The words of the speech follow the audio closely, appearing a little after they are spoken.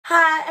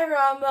Hi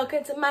everyone,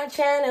 welcome to my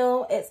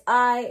channel. It's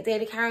I,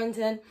 Daily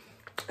Carrington,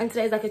 and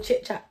today's like a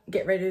chit chat,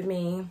 get ready with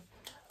me,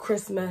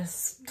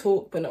 Christmas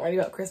talk, but not really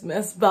about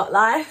Christmas, but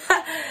like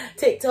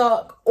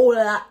TikTok, all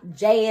of that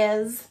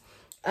jazz.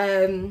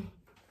 This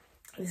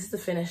is the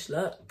finished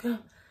look.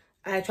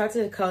 I tried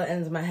to curl the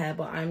ends of my hair,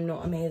 but I'm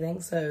not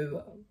amazing,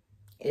 so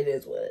it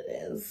is what it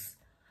is.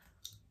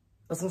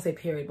 I was gonna say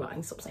period, but I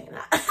can stop saying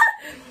that.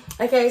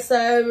 Okay,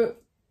 so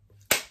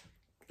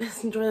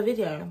let's enjoy the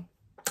video.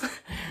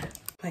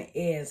 My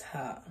ears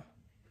hurt.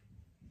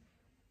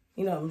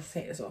 You know, I'm gonna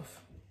take this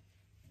off.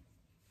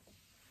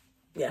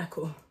 Yeah,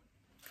 cool.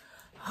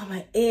 Oh,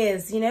 my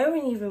ears. You know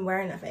when you've been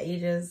wearing that for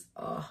ages?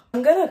 Oh.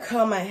 I'm gonna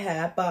curl my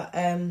hair, but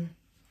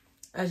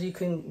as you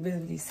can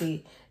visibly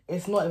see,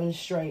 it's not even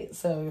straight,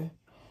 so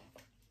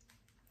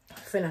I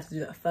think I have to do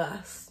that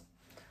first.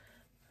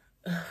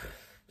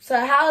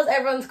 So how's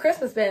everyone's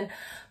Christmas been?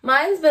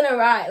 Mine's been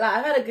alright. Like,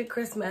 I've had a good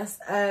Christmas.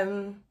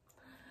 Like,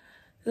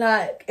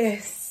 I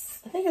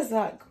think it's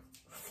like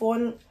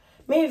 4,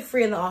 maybe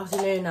 3 in the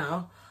afternoon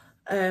now.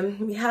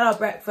 We had our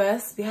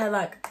breakfast. We had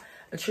like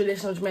a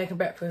traditional Jamaican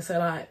breakfast, so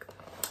like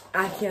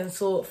ackee and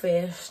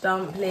saltfish,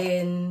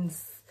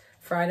 dumplings,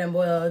 fried and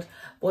boiled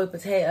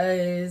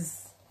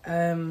potatoes.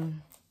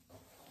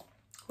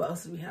 What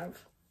else did we have?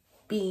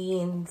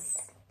 Beans,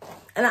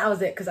 and that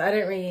was it. Because I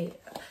didn't really.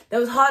 There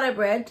was harder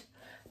bread,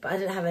 but I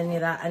didn't have any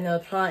of that. And they were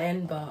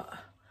plantain, but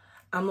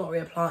I'm not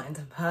really a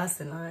plantain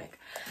person. Like,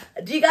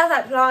 do you guys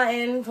like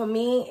plantain? For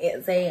me,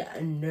 it's a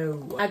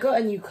no. I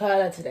got a new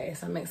curler today,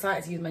 so I'm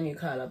excited to use my new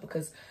curler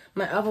because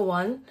my other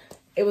one,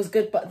 it was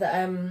good, but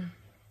the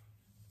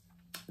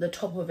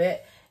top of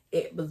it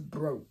was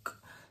broke.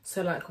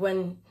 So like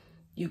when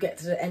you get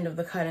to the end of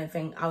the curling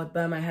thing, I would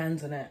burn my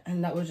hands on it,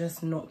 and that was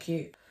just not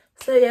cute.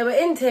 So yeah, we're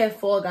in tier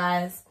 4,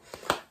 guys.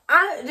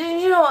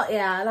 You know what?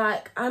 Yeah,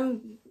 like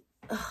I'm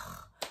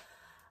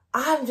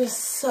just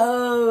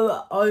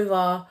so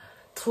over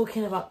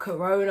talking about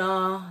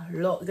corona,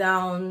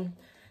 lockdown,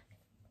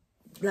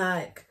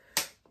 like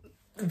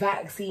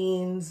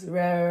vaccines,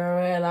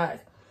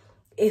 like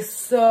it's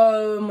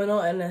so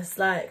monotonous.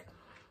 Like,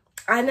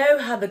 I know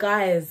how the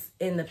guys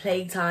in the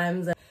plague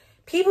times,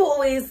 people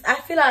always, I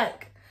feel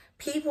like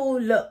people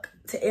look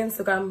to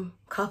Instagram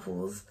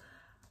couples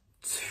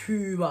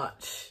too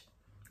much.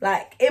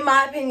 Like, in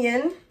my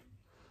opinion,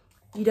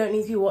 you don't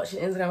need to be watching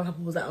Instagram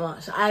couples that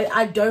much.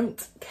 I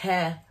don't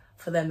care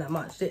for them that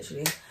much,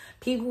 literally.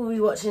 People will be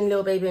watching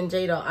Lil Baby and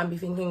Jada and be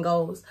thinking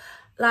goals.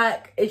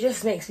 Like, it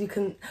just makes me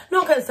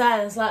not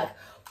concerned. It's like,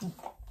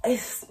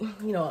 it's,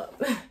 you know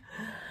what?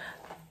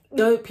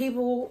 No,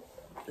 people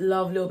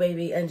love Lil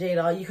Baby and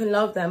Jada. You can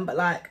love them, but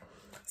like,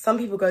 some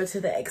people go to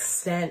the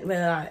extent where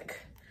they're like,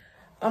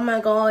 oh my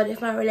God,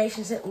 if my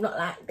relationship's not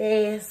like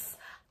this,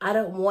 I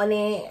don't want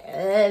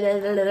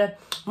it.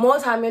 More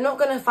time, you're not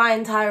going to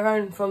find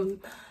Tyrone from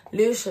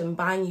Lucian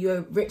buying you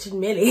a Richard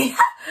Millie.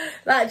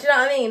 Like, do you know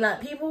what I mean? Like,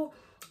 people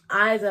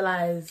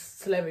idolize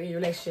celebrity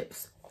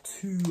relationships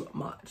too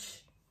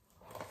much,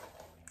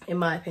 in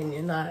my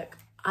opinion. Like,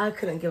 I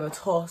couldn't give a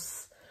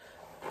toss.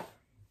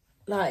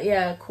 Like,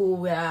 yeah,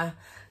 cool, yeah,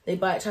 they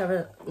buy each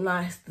other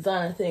nice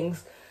designer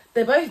things.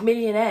 They're both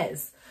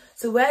millionaires.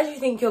 So where do you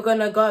think you're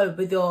gonna go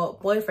with your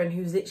boyfriend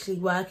who's literally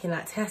working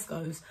at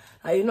Tesco's?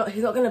 Like,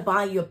 he's not gonna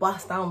buy you a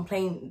bust down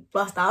rollie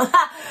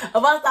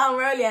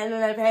and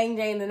then a plain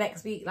Jane the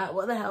next week. Like,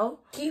 what the hell?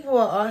 People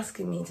are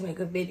asking me to make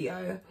a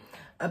video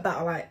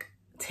about like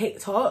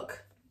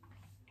TikTok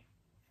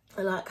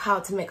and like how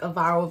to make a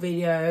viral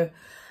video,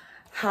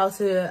 how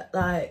to,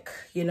 like,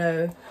 you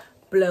know,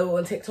 blow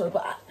on TikTok.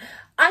 But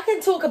I can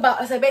talk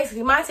about, so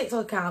basically my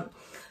TikTok account.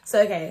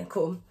 So okay,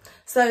 cool.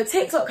 So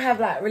TikTok have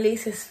like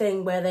released this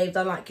thing where they've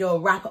done like your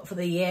wrap up for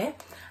the year,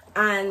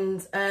 and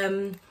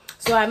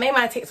so I made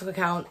my TikTok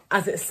account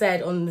as it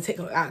said on the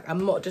TikTok app.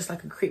 I'm not just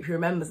like a creep who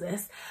remembers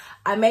this.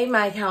 I made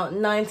my account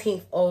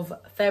 19th of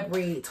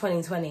February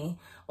 2020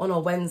 on a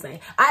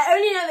Wednesday. I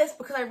only know this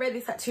because I read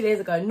this like 2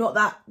 days ago, not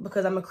that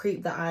because I'm a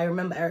creep that I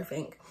remember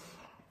everything.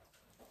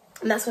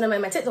 And that's when I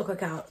made my TikTok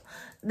account.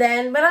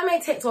 Then when I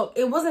made TikTok,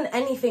 it wasn't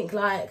anything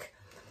like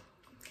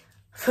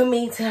for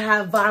me to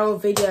have viral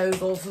videos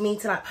or for me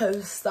to like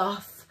post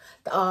stuff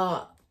that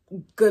are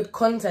good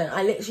content.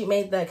 I literally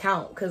made the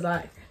account because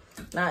like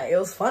it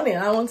was funny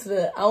and I wanted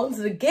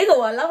to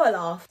giggle. I love a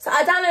laugh. So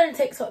I downloaded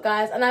TikTok,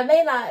 guys, and I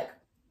made like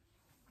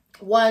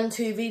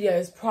 1-2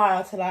 videos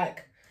prior to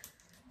like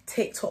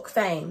TikTok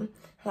fame.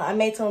 Like, I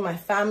made some of my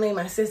family,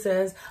 my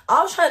sisters.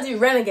 I was trying to do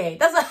renegade.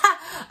 That's what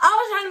I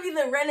was trying to be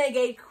the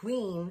renegade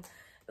queen.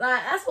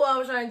 Like, that's what I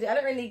was trying to do. I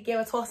didn't really give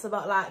a toss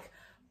about like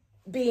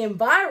being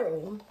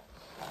viral.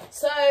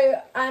 So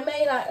I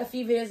made like a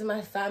few videos of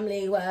my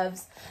family,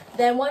 whatevs.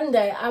 Then one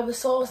day I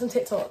saw some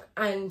TikTok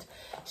and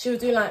she was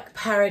doing like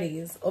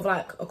parodies of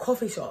like a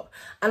coffee shop.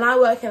 And I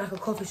work in like a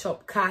coffee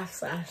shop /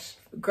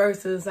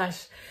 grocer /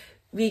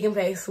 vegan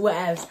place,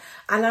 whatevs.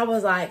 And I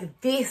was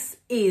like, this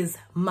is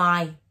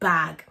my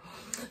bag.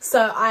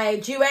 So I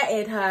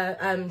duetted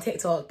her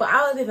TikTok, but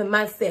I was even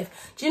mad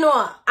stiff. Do you know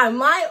what? I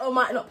might or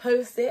might not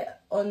post it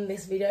on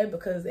this video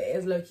because it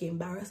is low-key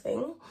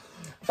embarrassing.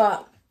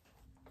 But,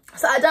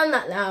 so I done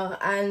that now,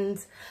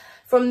 and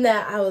from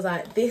there I was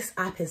like, this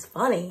app is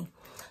funny.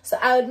 So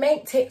I would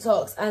make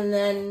TikToks, and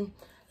then,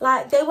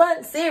 like, they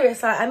weren't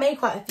serious. Like, I made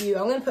quite a few.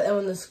 I'm going to put them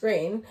on the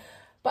screen.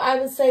 But I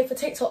would say for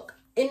TikTok,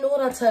 in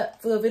order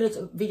for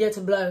the video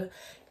to blow,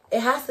 it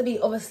has to be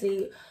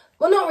obviously,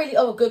 well, not really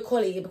of a good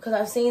quality, because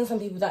I've seen some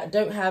people that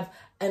don't have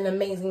an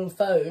amazing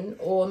phone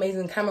or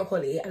amazing camera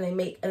quality, and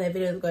their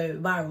videos go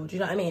viral. Do you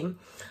know what I mean?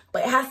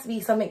 But it has to be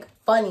something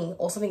funny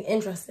or something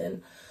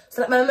interesting.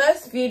 So like my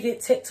most viewed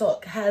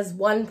TikTok has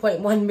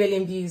 1.1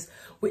 million views,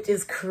 which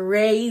is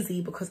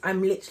crazy because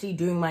I'm literally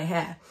doing my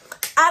hair,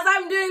 as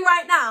I'm doing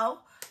right now.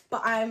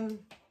 But I'm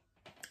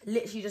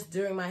literally just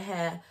doing my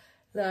hair,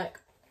 like,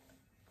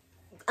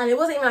 and it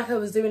wasn't even like I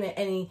was doing it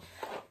any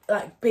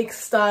like big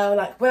style.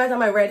 Like when I done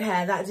my red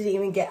hair, that didn't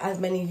even get as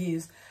many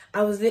views.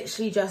 I was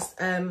literally just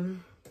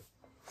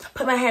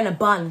put my hair in a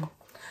bun.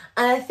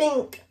 And I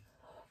think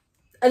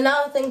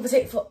another thing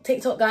for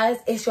TikTok, guys,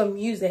 is your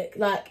music.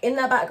 Like in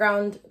the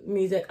background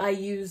music, I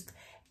used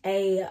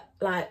a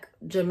like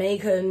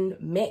Jamaican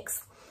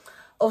mix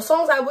of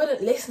songs I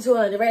wouldn't listen to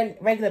on a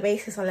regular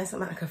basis unless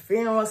I'm at like a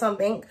funeral or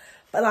something.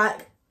 But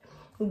like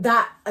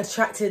that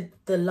attracted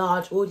the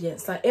large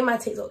audience. Like in my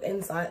TikTok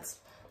insights,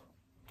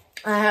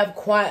 I have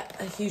quite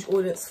a huge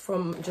audience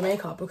from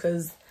Jamaica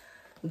because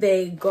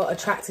they got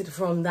attracted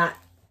from that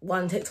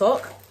one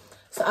TikTok.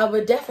 So I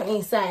would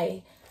definitely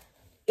say,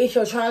 if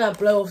you're trying to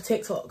blow off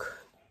TikTok,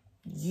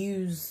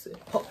 use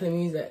popular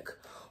music.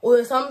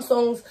 Although some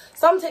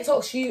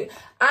TikToks,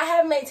 I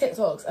have made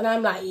TikToks and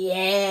I'm like,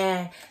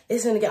 yeah,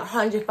 this is gonna get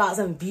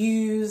 100,000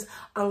 views.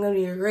 I'm gonna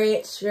be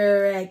rich.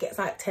 Sure, it gets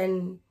like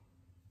 10,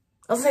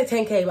 I was gonna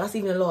say 10K, but that's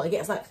even a lot. It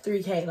gets like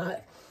 3K.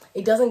 Like,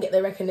 it doesn't get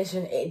the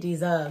recognition it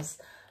deserves.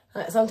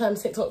 Like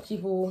sometimes TikTok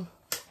people,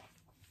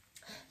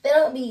 they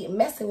don't be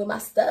messing with my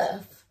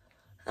stuff.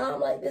 And I'm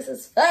like, this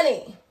is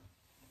funny.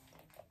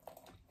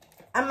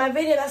 And my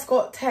video that's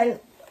got 10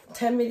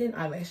 million,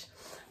 I wish.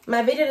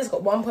 My video that's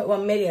got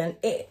 1.1 million,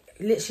 it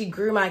literally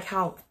grew my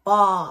account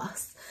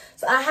fast.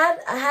 So I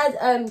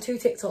had 2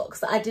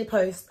 TikToks that I did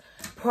post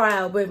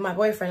prior with my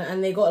boyfriend,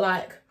 and they got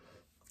like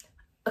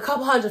a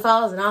couple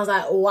 100,000. I was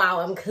like,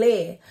 wow, I'm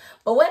clear.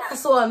 But when I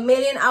saw 1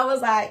 million, I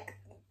was like,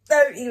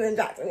 don't even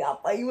jack me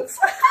up. Like,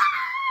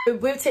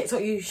 with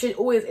TikTok, you should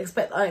always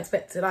expect the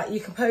unexpected. Like, you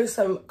can post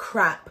some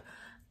crap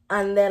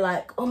and they're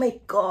like, oh my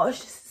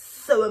gosh, this is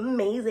so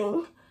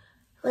amazing.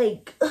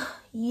 Like,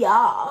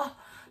 yeah.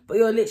 But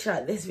you're literally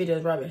like, this video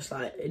is rubbish.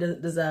 Like, it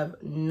doesn't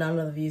deserve none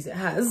of the views it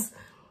has.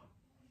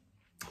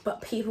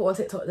 But people on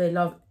TikTok, they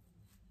love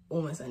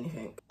almost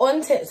anything.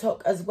 On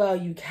TikTok as well,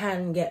 you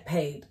can get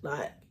paid.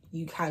 Like,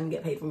 you can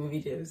get paid from your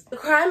videos. The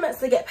requirements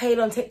to get paid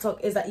on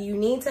TikTok is that you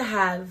need to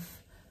have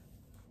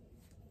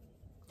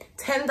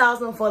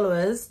 10,000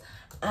 followers,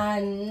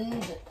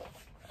 and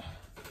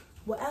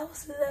what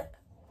else is it?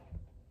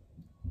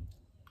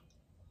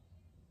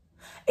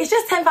 It's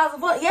just 10,000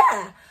 followers.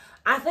 Yeah,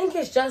 I think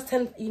it's just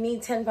 10. You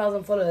need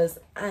 10,000 followers,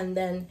 and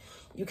then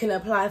you can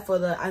apply for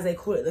the, as they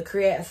call it, the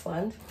Creators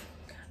Fund.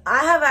 I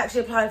have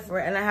actually applied for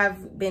it and I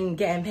have been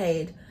getting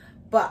paid,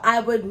 but I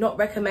would not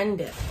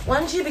recommend it.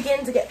 Once you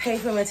begin to get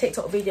paid from your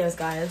TikTok videos,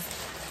 guys,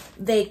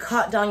 they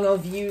cut down your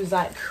views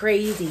like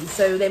crazy.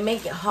 So they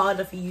make it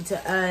harder for you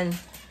to earn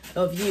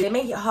your views. They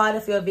make it harder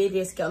for your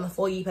videos to get on the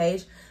For You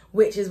page,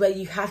 which is where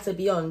you have to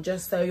be on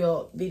just so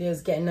your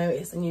videos get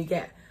noticed and you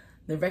get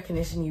the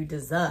recognition you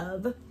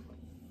deserve.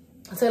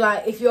 So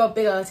like, if you're a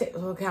bigger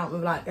TikTok account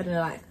with like, I don't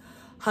know, like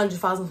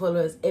 100,000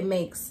 followers, it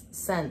makes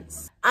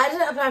sense. I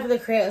didn't apply for the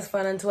Creators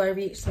Fund until I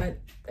reached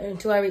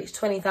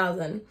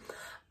 20,000.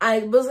 I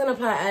was gonna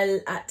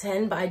apply at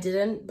 10, but I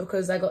didn't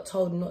because I got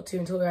told not to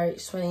until I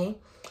reached 20.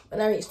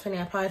 When I reached 20,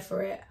 I applied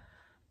for it.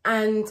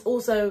 And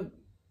also,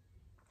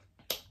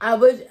 I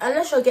would,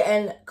 unless you're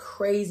getting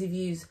crazy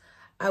views,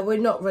 I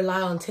would not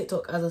rely on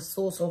TikTok as a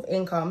source of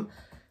income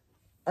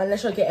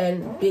unless you're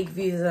getting big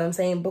views, as I'm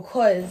saying,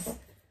 because,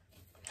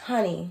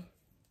 honey,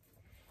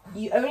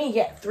 you only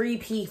get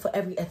 3p for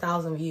every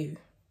 1,000 views.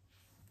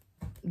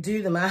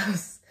 Do the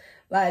maths.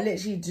 Like,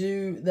 literally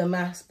do the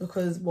maths,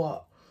 because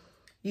what?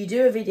 You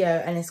do a video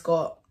and it's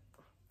got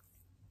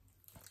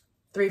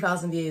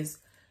 3,000 views.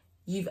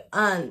 You've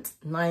earned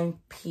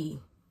 9p,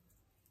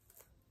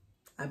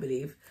 I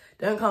believe.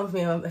 Don't come for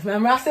me if my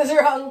maths is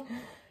wrong.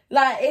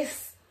 Like,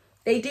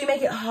 they do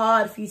make it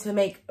hard for you to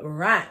make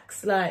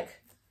racks.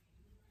 Like,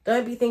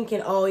 don't be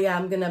thinking, oh yeah,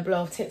 I'm gonna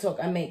blow off TikTok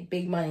and make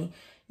big money.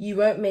 You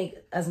won't make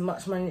as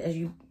much money as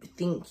you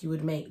think you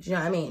would make. Do you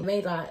know what I mean? I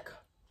made like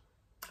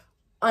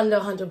under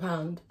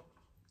 £100.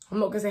 I'm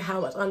not gonna say how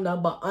much under,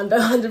 but under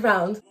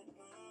 £100.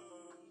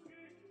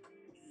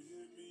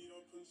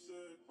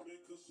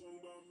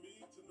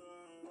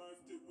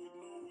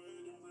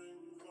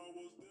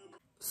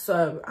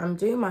 So I'm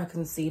doing my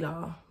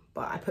concealer,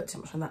 but I put too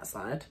much on that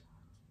side,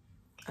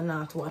 and now I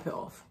have to wipe it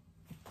off.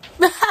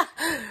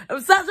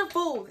 I'm such a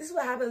fool. This is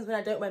what happens when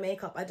I don't wear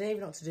makeup. I don't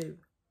even know what to do.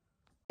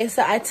 Okay,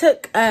 so I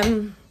took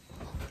a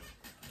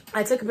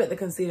bit of the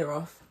concealer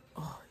off.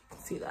 Oh, you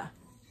can see that.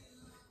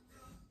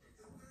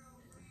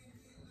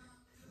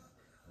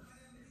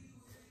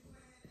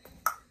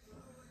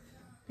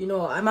 You know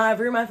what? I might have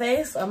ruined my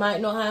face. I might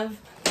not have.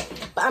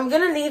 But I'm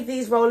gonna leave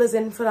these rollers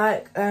in for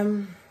like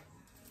 30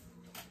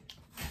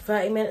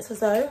 minutes or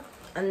so,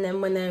 and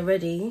then when they're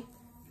ready,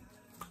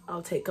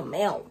 I'll take them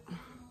out.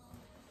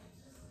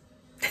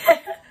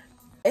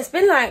 It's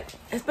been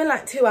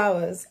like 2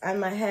 hours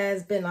and my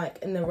hair's been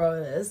like in the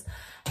rollers.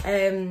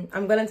 I'm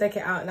gonna take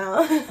it out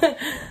now.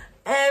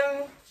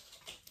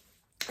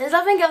 There's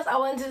nothing else I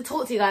wanted to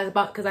talk to you guys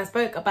about, because I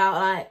spoke about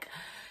like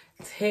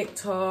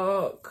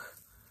TikTok.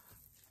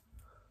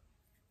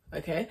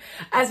 Okay,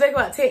 I spoke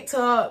about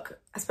TikTok.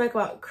 I spoke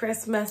about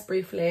Christmas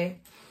briefly.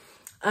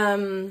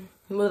 What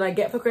did I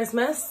get for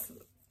Christmas?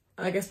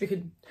 I guess we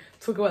could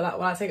talk about that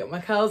while I take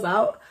my curls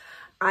out.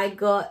 I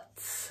got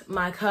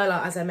my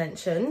curler, as I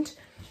mentioned.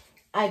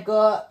 I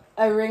got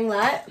a ring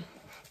light,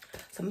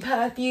 some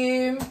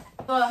perfume,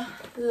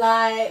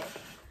 light,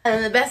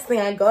 and the best thing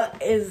I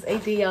got is a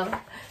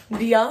Dior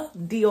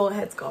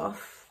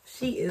headscarf.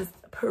 She is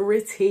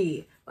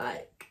pretty,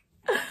 like.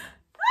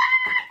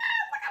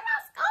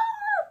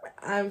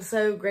 I'm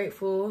so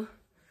grateful.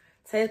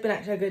 Today's been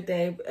actually a good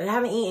day. I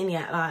haven't eaten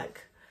yet.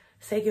 Like,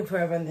 it's taking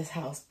forever in this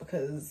house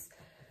because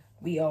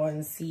we are on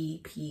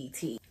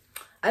CPT.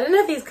 I don't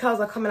know if these curls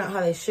are coming out how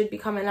they should be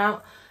coming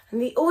out,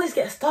 and they always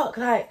get stuck.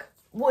 Like,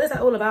 what is that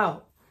all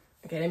about?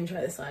 Okay, let me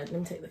try this side. Let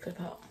me take the clip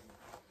out.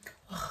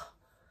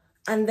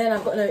 And then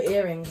I've got no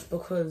earrings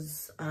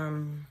because I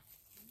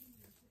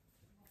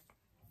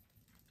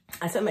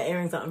took my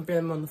earrings out and threw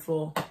them on the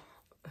floor.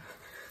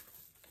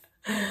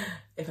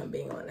 If I'm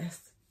being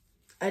honest.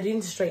 I do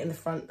need to straighten the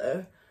front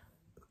though,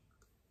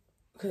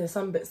 because there's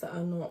some bits that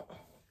are not.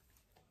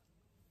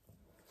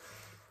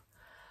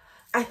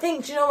 I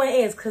think, do you know what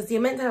it is? Because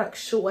you're meant to have like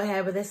shorter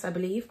hair with this, I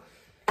believe.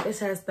 This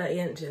hair is 30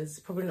 inches.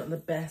 Probably not the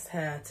best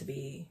hair to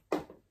be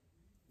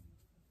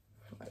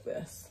like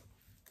this.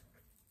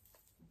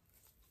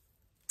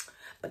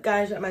 But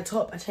guys, like my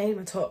top, I changed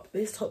my top.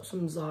 This top's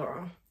from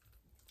Zara.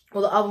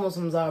 Well, the other one's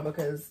from Zara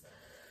because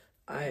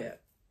I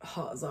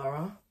heart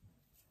Zara.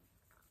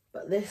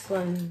 But this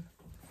one,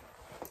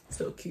 it's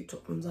a little cute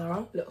top from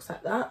Zara. Looks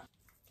like that.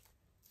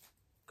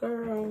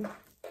 Girl.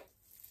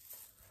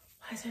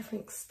 Why is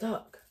everything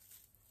stuck?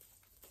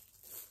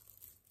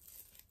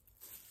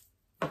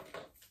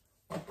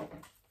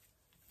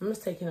 I'm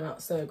just taking them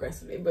out so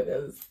aggressively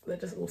because they're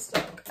just all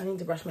stuck. I need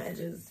to brush my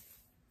edges.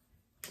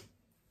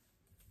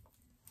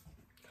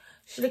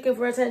 She's looking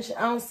for attention.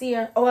 I don't see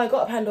her. Oh, I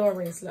got a Pandora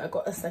bracelet. I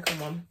got a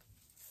second one.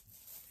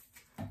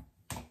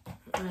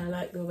 And I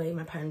like the way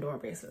my Pandora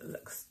bracelet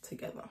looks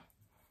together.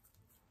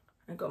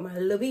 I got my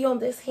Louis on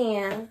this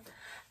hand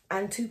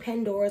and 2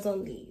 Pandoras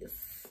on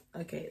these.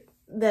 Okay.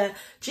 Do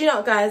you know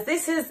what, guys?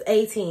 This is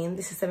 18.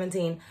 This is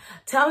 17.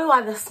 Tell me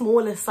why the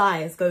smallest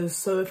size goes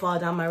so far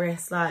down my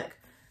wrist. Like,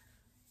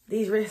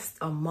 these wrists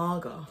are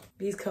mager.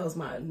 These curls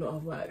might not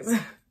have worked.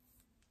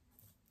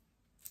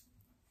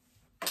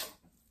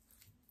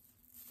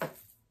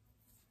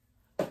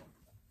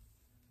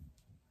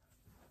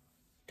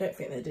 Don't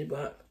think they did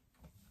work.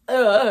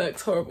 Oh, that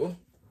looks horrible.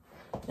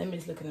 Let me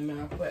just look in the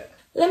mirror quick.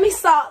 Let me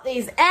sort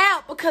these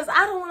out because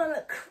I don't want to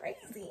look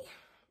crazy.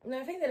 No,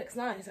 I think that looks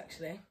nice,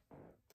 actually.